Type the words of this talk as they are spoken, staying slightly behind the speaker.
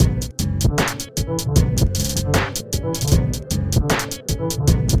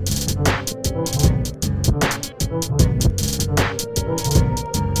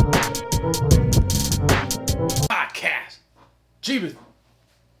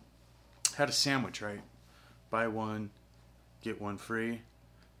Had a sandwich, right? Buy one, get one free,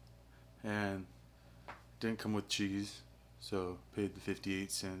 and didn't come with cheese, so paid the 58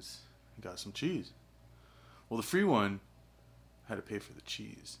 cents and got some cheese. Well, the free one had to pay for the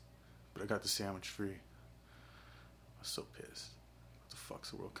cheese, but I got the sandwich free. I was so pissed. What the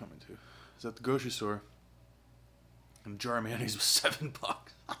fuck's the world coming to? I was at the grocery store, and a jar of mayonnaise was $7.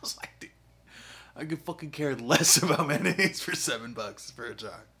 I was like, dude, I could fucking care less about mayonnaise for $7 for a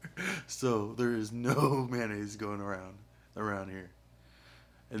jar. So there is no mayonnaise going around here.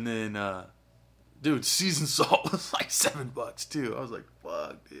 And then, dude, seasoned salt was like $7 too. I was like,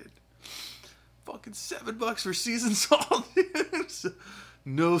 fuck, dude. Fucking $7 for seasoned salt, dude.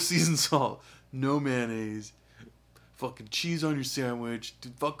 No seasoned salt, no mayonnaise, fucking cheese on your sandwich. The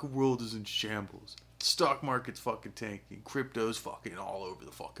fucking world is in shambles. Stock market's fucking tanking. Crypto's fucking all over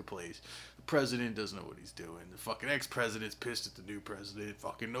the fucking place. The president doesn't know what he's doing. The fucking ex-president's pissed at the new president.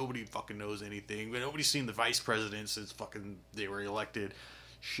 Fucking nobody fucking knows anything. But nobody's seen the vice president since fucking they were elected.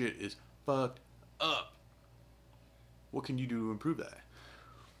 Shit is fucked up. What can you do to improve that?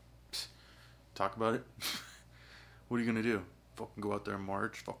 Psst, talk about it. What are you gonna do? Fucking go out there and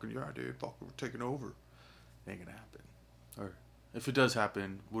march? Fucking yeah, dude. Fucking we're taking over. Ain't gonna happen. Or if it does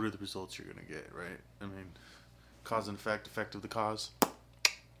happen, what are the results you're gonna get, right? I mean, cause and effect of the cause.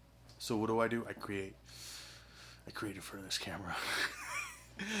 So what do? I create. I create in front of this camera.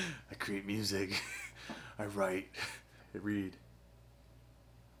 I create music. I write. I read.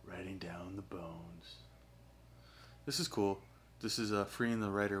 Writing down the bones. This is cool. This is Freeing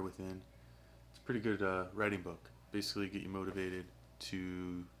the Writer Within. It's a pretty good writing book. Basically get you motivated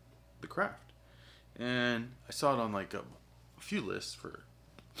to the craft. And I saw it on like a few lists for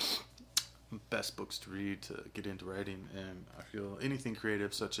best books to read to get into writing, and I feel anything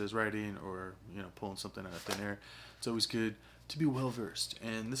creative such as writing or pulling something out of thin air, it's always good to be well versed,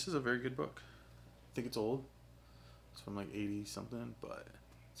 and this is a very good book. I think it's old. It's from like 80 something, but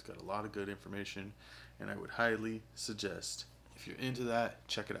it's got a lot of good information, and I would highly suggest if you're into that,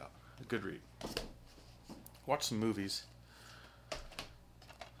 check it out. A good read. Watch some movies.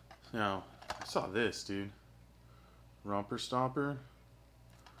 Now I saw this, dude. Romper Stomper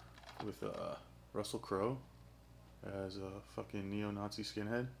with Russell Crowe as a fucking neo-Nazi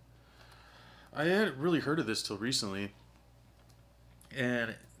skinhead. I hadn't really heard of this till recently,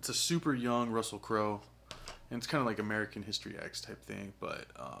 and it's a super young Russell Crowe, and it's kind of like American History X type thing, but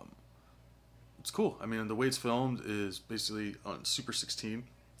it's cool. I mean, the way it's filmed is basically on Super 16,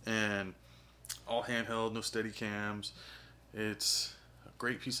 and all handheld, no steady cams. It's a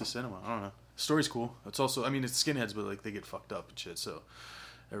great piece of cinema. I don't know. The story's cool. It's also, I mean, it's skinheads, but like they get fucked up and shit, so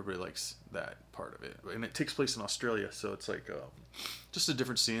everybody likes that part of it. And it takes place in Australia, so it's like just a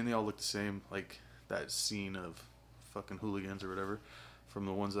different scene. They all look the same, like that scene of fucking hooligans or whatever from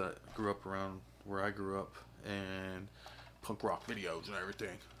the ones that grew up around where I grew up, and punk rock videos and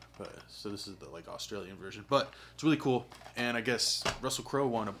everything. But so this is the like Australian version, but it's really cool. And I guess Russell Crowe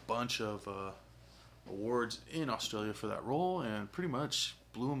won a bunch of awards in Australia for that role, and pretty much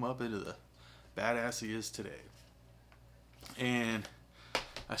blew him up into the badass he is today. And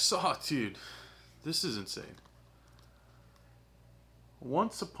I saw, dude, this is insane.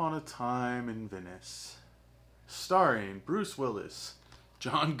 Once Upon a Time in Venice, starring Bruce Willis,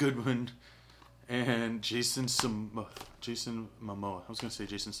 John Goodwin, and Jason Momoa. I was gonna say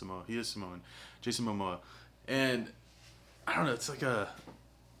Jason Momoa. He is Samoan. Jason Momoa. And I don't know. It's like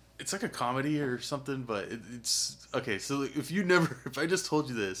a comedy or something. But it's okay. So if I just told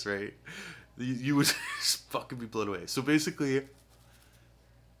you this, right, you would just fucking be blown away. So basically,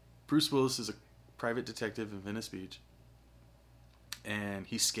 Bruce Willis is a private detective in Venice Beach, and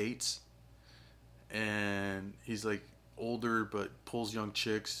he skates, and he's like older but pulls young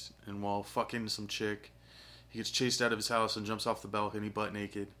chicks, and while fucking some chick, he gets chased out of his house and jumps off the balcony butt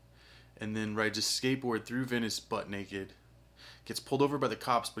naked, and then rides a skateboard through Venice butt naked, gets pulled over by the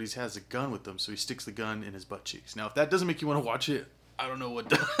cops, but he has a gun with him, so he sticks the gun in his butt cheeks. Now if that doesn't make you want to watch it, I don't know what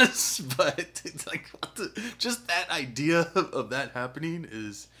does. But it's like just that idea of that happening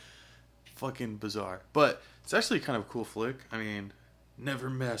is fucking bizarre. But it's actually kind of a cool flick. I mean, never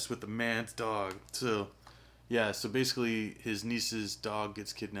mess with the man's dog. So yeah, so basically his niece's dog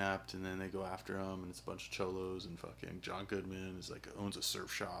gets kidnapped, and then they go after him, and it's a bunch of cholos, and fucking John Goodman is like owns a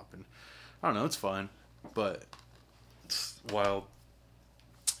surf shop, and I don't know, it's fun, but it's wild.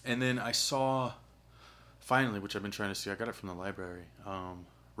 And then I saw, finally, which I've been trying to see, I got it from the library,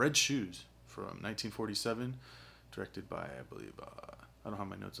 Red Shoes from 1947, directed by, I believe, I don't have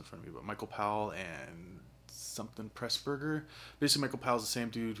my notes in front of me, but Michael Powell and something Pressburger. Basically, Michael Powell's the same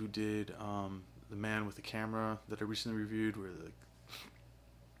dude who did The Man with the Camera that I recently reviewed, where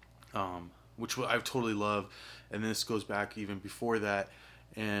which I totally love. And this goes back even before that,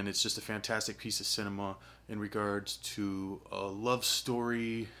 and it's just a fantastic piece of cinema in regards to a love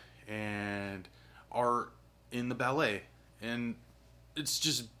story and art in the ballet. And it's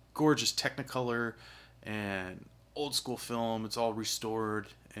just gorgeous Technicolor and old school film. It's all restored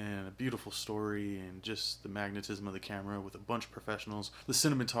and a beautiful story, and just the magnetism of the camera with a bunch of professionals. The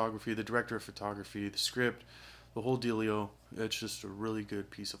cinematography, the director of photography, the script, the whole dealio. It's just a really good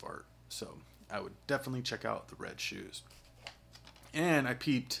piece of art. So I would definitely check out The Red Shoes. And I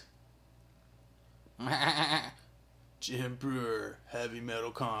peeped Jim Breuer, heavy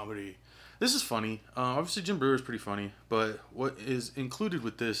metal comedy. This is funny. Obviously, Jim Brewer is pretty funny, but what is included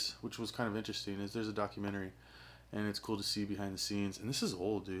with this, which was kind of interesting, is there's a documentary, and it's cool to see behind the scenes. And this is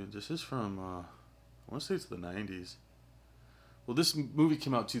old, dude. This is from, I want to say it's the 90s. Well, this movie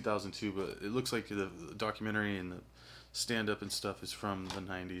came out 2002, but it looks like the documentary and the stand-up and stuff is from the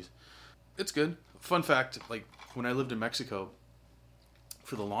 90s. It's good. Fun fact, like, when I lived in Mexico,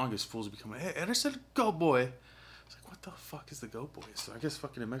 for the longest, fools would become, hey, Ederson, go boy. It's like, what the fuck is the Goat Boy? So I guess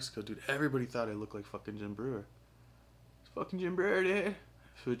fucking in Mexico, dude, everybody thought I looked like fucking Jim Breuer. It's fucking Jim Breuer, dude.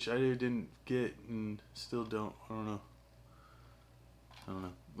 Which I didn't get and still don't. I don't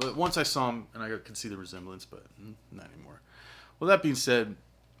know. But once I saw him, and I could see the resemblance, but not anymore. Well, that being said,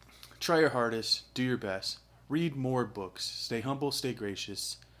 try your hardest, do your best, read more books, stay humble, stay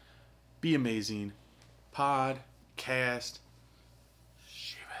gracious, be amazing, podcast,